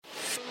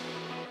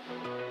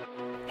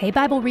Hey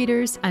Bible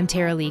readers, I'm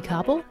Tara Lee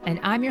Koppel, and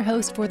I'm your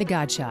host for The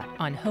God Shot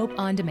on Hope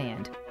on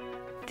Demand.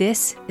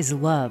 This is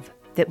love,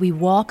 that we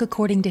walk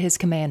according to His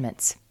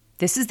commandments.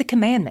 This is the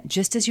commandment,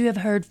 just as you have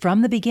heard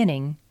from the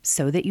beginning,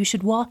 so that you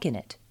should walk in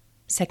it.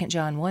 2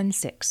 John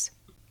 1:6.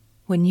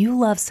 When you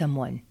love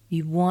someone,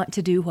 you want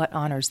to do what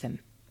honors them.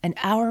 And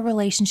our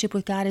relationship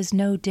with God is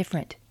no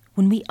different.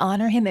 When we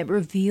honor Him, it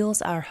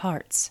reveals our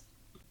hearts.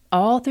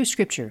 All through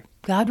Scripture,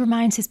 God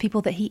reminds His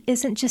people that He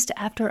isn't just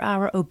after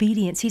our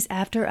obedience, He's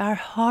after our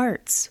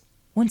hearts.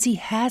 Once He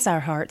has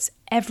our hearts,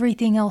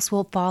 everything else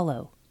will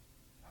follow.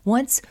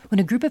 Once, when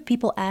a group of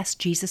people asked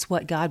Jesus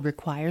what God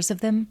requires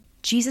of them,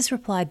 Jesus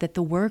replied that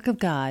the work of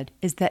God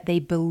is that they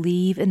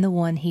believe in the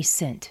one He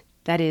sent,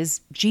 that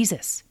is,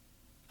 Jesus.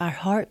 Our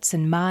hearts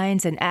and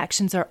minds and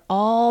actions are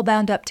all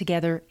bound up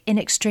together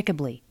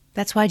inextricably.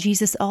 That's why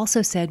Jesus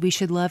also said we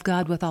should love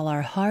God with all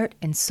our heart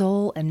and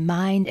soul and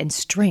mind and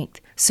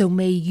strength. So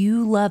may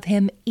you love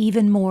Him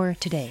even more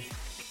today.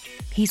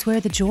 He's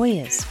where the joy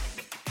is.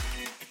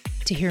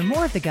 To hear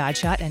more of The God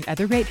Shot and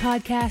other great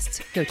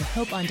podcasts, go to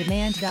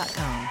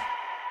hopeondemand.com.